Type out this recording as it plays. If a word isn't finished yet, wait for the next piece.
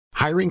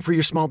Hiring for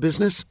your small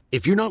business?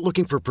 If you're not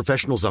looking for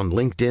professionals on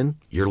LinkedIn,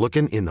 you're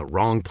looking in the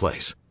wrong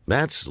place.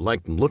 That's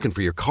like looking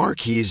for your car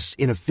keys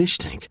in a fish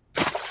tank.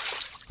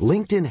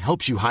 LinkedIn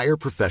helps you hire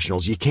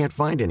professionals you can't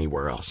find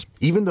anywhere else,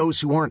 even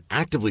those who aren't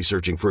actively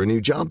searching for a new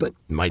job but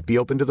might be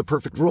open to the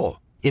perfect role.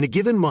 In a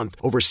given month,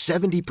 over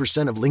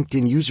 70% of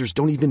LinkedIn users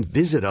don't even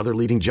visit other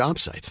leading job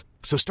sites.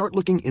 So start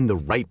looking in the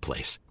right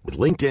place. With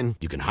LinkedIn,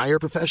 you can hire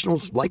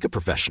professionals like a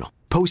professional.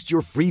 Post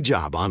your free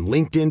job on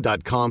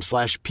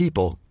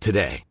linkedin.com/people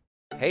today.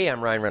 Hey,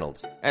 I'm Ryan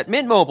Reynolds. At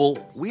Mint Mobile,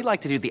 we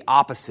like to do the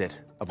opposite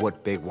of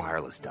what Big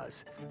Wireless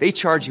does. They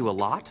charge you a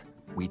lot,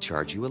 we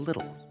charge you a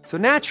little. So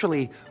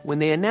naturally, when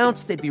they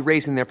announced they'd be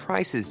raising their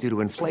prices due to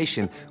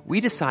inflation,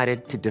 we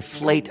decided to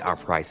deflate our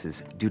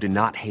prices due to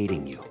not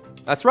hating you.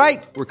 That's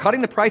right. We're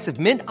cutting the price of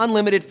Mint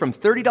Unlimited from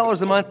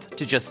 $30 a month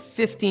to just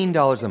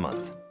 $15 a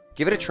month.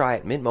 Give it a try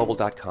at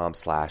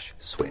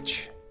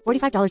mintmobile.com/switch.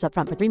 $45 up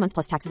front for 3 months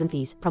plus taxes and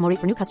fees. Promo rate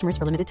for new customers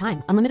for limited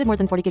time. Unlimited more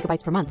than 40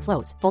 gigabytes per month.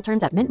 Slows full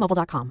terms at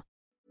mintmobile.com.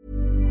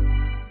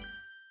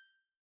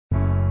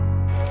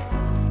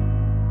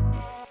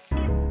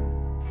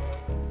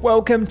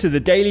 Welcome to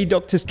the Daily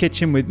Doctor's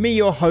Kitchen with me,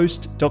 your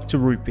host, Dr.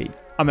 Rupi.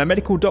 I'm a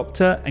medical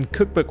doctor and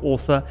cookbook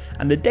author,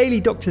 and the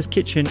Daily Doctor's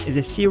Kitchen is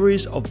a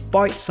series of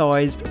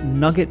bite-sized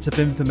nuggets of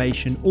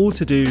information all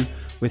to do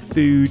with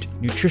food,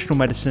 nutritional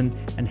medicine,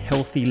 and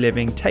healthy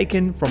living,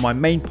 taken from my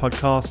main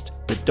podcast,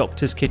 the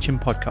Doctor's Kitchen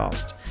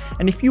Podcast.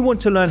 And if you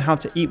want to learn how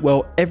to eat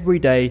well every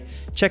day,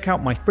 check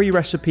out my free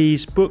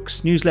recipes,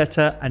 books,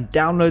 newsletter, and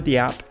download the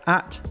app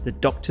at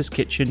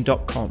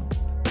thedoctorskitchen.com.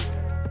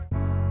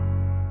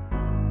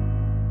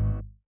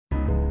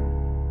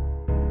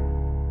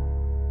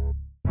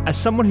 As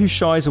someone who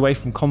shies away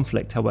from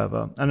conflict,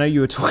 however, I know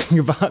you were talking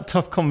about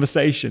tough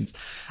conversations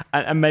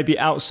and maybe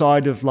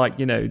outside of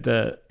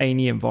the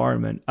A&E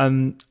environment.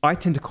 I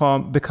tend to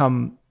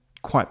become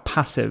quite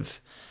passive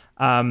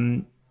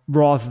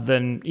rather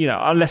than,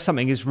 unless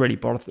something is really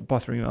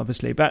bothering me,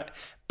 obviously. But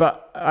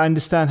I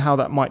understand how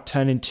that might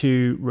turn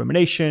into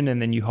rumination, and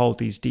then you hold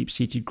these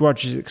deep-seated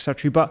grudges,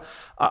 etc. But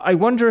I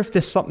wonder if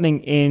there's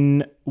something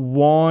in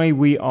why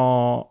we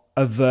are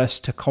averse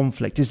to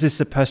conflict. Is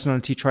this a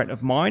personality trait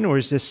of mine, or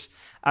is this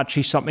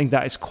actually something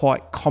that is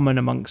quite common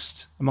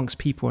amongst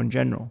people in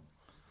general?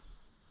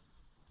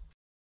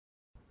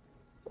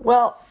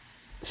 Well,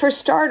 for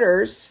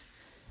starters,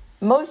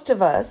 most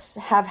of us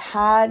have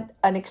had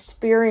an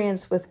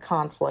experience with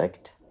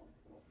conflict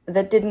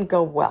that didn't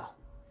go well.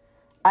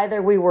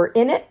 Either we were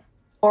in it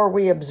or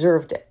we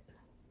observed it.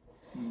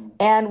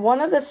 And one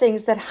of the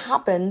things that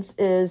happens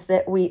is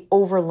that we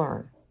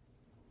overlearn.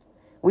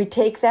 We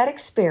take that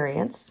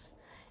experience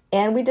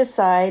and we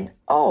decide,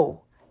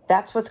 oh,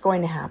 that's what's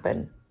going to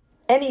happen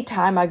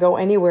anytime I go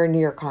anywhere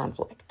near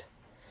conflict.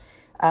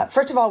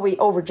 First of all, we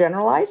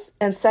overgeneralize,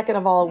 and second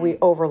of all, we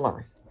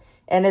overlearn.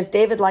 And as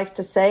David likes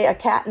to say, a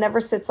cat never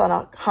sits on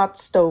a hot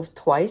stove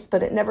twice,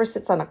 but it never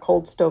sits on a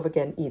cold stove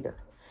again either.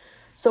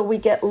 So we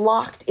get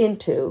locked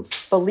into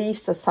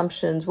beliefs,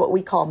 assumptions, what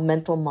we call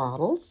mental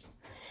models,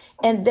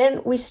 and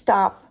then we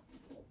stop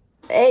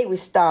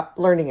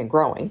learning and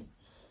growing.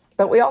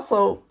 But we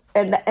also,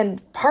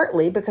 and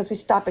partly because we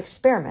stop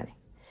experimenting.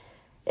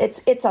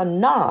 It's a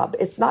knob.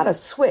 It's not a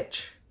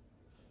switch.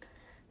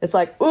 It's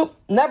like, oop,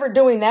 never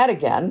doing that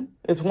again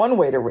is one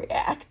way to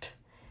react.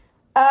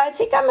 I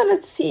think I'm going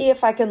to see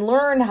if I can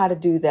learn how to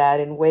do that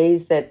in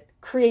ways that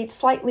create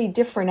slightly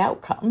different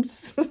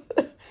outcomes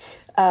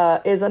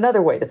is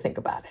another way to think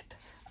about it.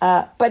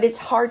 But it's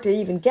hard to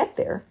even get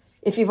there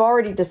if you've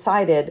already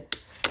decided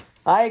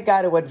I've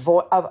got to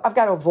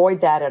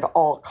avoid that at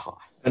all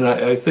costs. And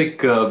I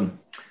think,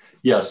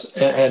 yes,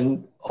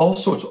 and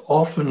also it's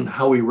often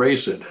how we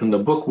raise it. In the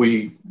book,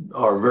 we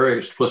are very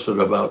explicit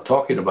about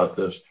talking about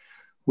this.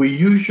 We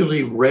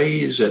usually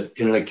raise it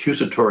in an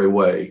accusatory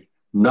way,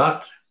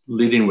 not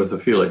leading with the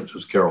feelings,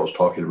 as Carole was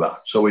talking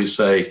about. So we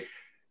say,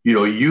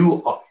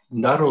 you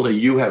not only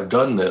you have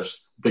done this,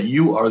 but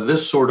you are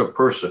this sort of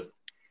person.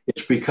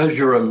 It's because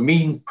you're a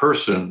mean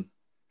person,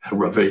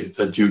 Ravi,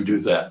 that you do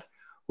that.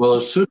 Well,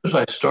 as soon as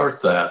I start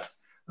that,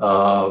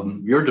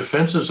 your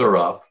defenses are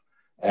up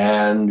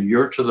and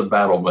you're to the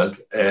battlement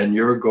and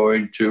you're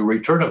going to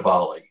return a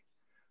volley.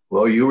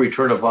 Well, you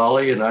return a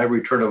volley and I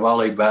return a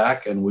volley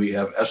back, and we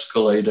have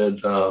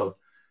escalated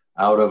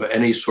out of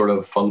any sort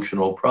of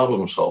functional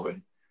problem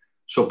solving.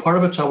 So part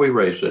of it's how we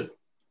raise it.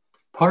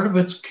 Part of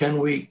it's, can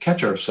we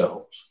catch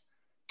ourselves?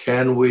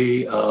 Can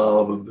we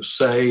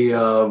say, wait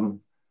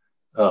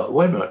a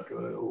minute,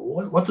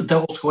 what the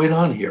devil's going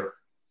on here?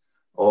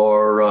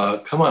 Or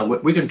come on,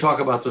 we can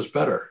talk about this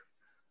better.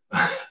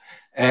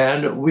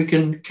 And we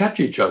can catch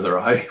each other.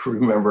 I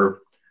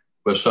remember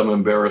with some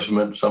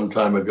embarrassment some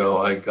time ago,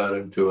 I got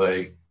into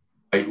a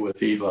fight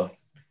with Eva,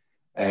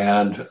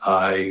 and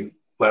I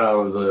went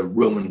out of the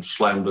room and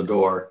slammed the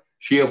door.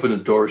 She opened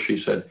the door. She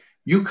said,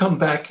 "You come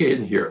back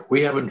in here.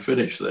 We haven't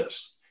finished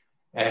this."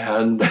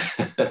 And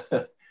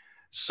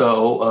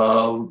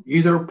so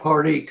either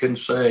party can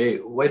say,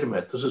 wait a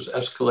minute, this is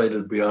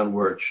escalated beyond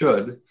where it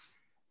should,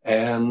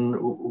 and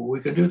we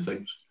can do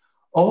things.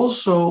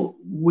 Also,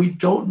 we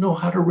don't know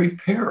how to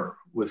repair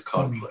with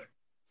conflict.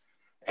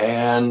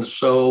 And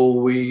so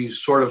we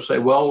sort of say,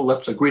 well,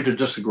 let's agree to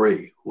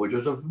disagree, which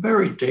is a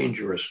very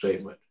dangerous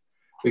statement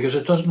because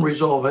it doesn't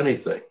resolve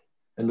anything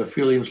and the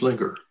feelings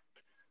linger.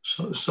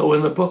 So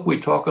in the book, we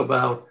talk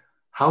about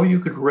how you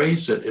could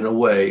raise it in a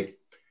way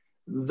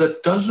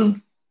that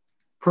doesn't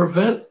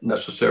prevent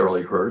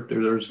necessarily hurt.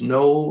 There's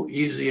no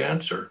easy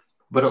answer,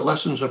 but it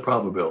lessens the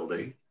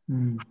probability.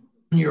 When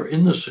you're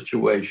in the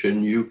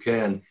situation, you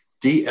can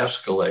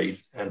de-escalate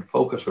and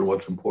focus on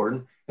what's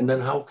important. And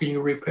then how can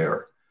you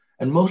repair?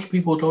 And most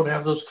people don't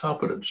have those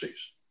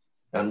competencies.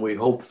 And we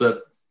hope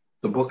that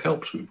the book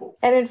helps people.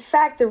 And in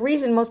fact, the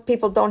reason most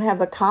people don't have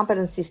the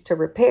competencies to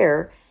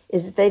repair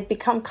is that they've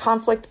become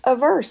conflict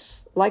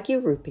averse, like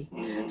you,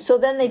 Rupi. So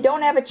then they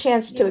don't have a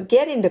chance to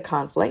get into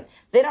conflict.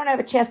 They don't have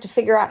a chance to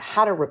figure out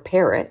how to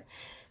repair it.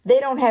 They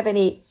don't have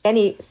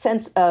any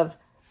sense of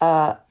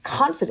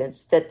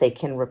confidence that they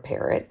can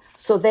repair it.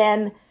 So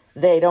then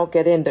they don't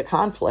get into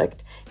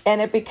conflict,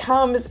 and it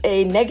becomes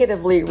a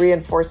negatively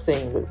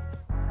reinforcing loop.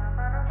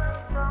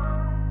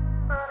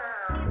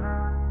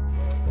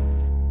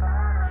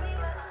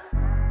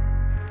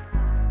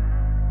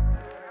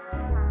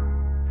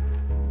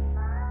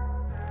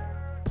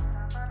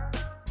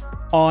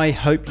 I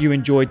hope you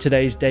enjoyed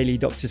today's Daily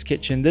Doctor's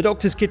Kitchen. The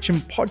Doctor's Kitchen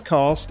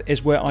podcast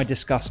is where I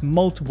discuss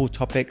multiple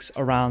topics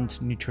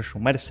around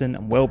nutritional medicine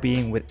and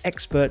well-being with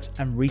experts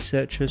and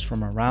researchers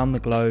from around the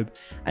globe.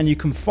 And you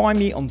can find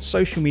me on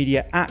social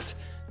media at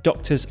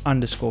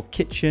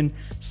doctors_kitchen.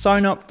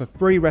 Sign up for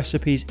free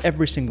recipes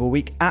every single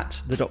week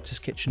at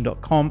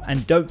thedoctorskitchen.com.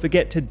 And don't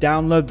forget to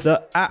download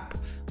the app.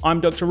 I'm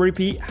Dr.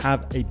 Rupi.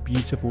 Have a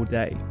beautiful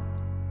day.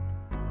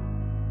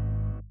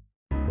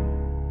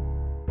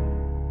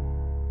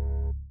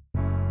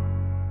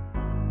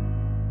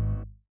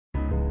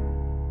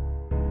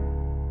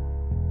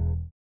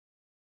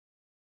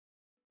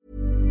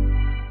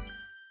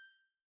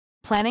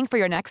 Planning for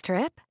your next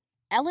trip?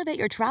 Elevate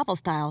your travel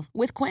style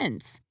with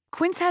Quince.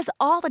 Quince has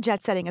all the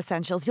jet-setting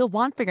essentials you'll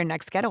want for your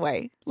next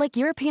getaway, like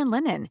European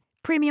linen,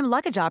 premium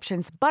luggage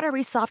options,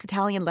 buttery soft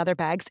Italian leather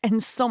bags,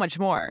 and so much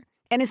more.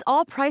 And is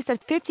all priced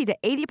at 50 to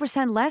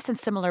 80% less than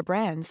similar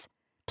brands.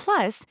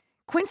 Plus,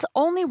 Quince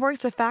only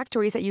works with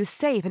factories that use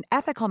safe and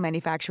ethical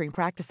manufacturing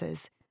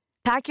practices.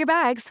 Pack your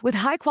bags with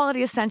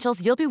high-quality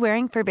essentials you'll be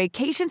wearing for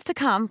vacations to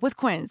come with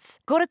Quince.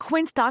 Go to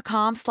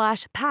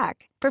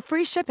quince.com/pack for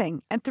free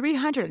shipping and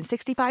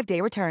 365-day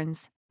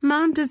returns.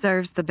 Mom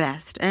deserves the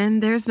best,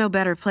 and there's no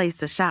better place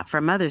to shop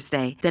for Mother's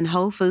Day than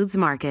Whole Foods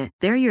Market.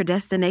 They're your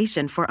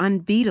destination for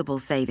unbeatable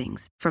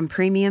savings, from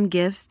premium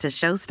gifts to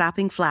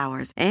show-stopping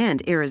flowers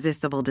and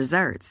irresistible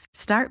desserts.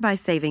 Start by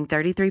saving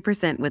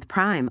 33% with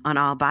Prime on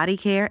all body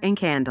care and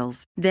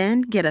candles.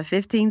 Then get a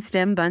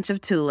 15-stem bunch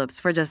of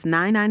tulips for just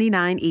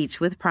 $9.99 each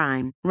with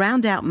Prime.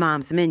 Round out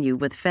Mom's menu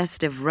with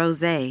festive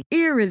rosé,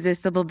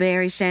 irresistible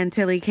berry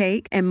chantilly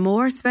cake, and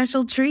more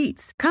special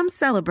treats. Come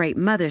celebrate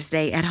Mother's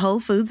Day at Whole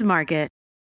Foods Market.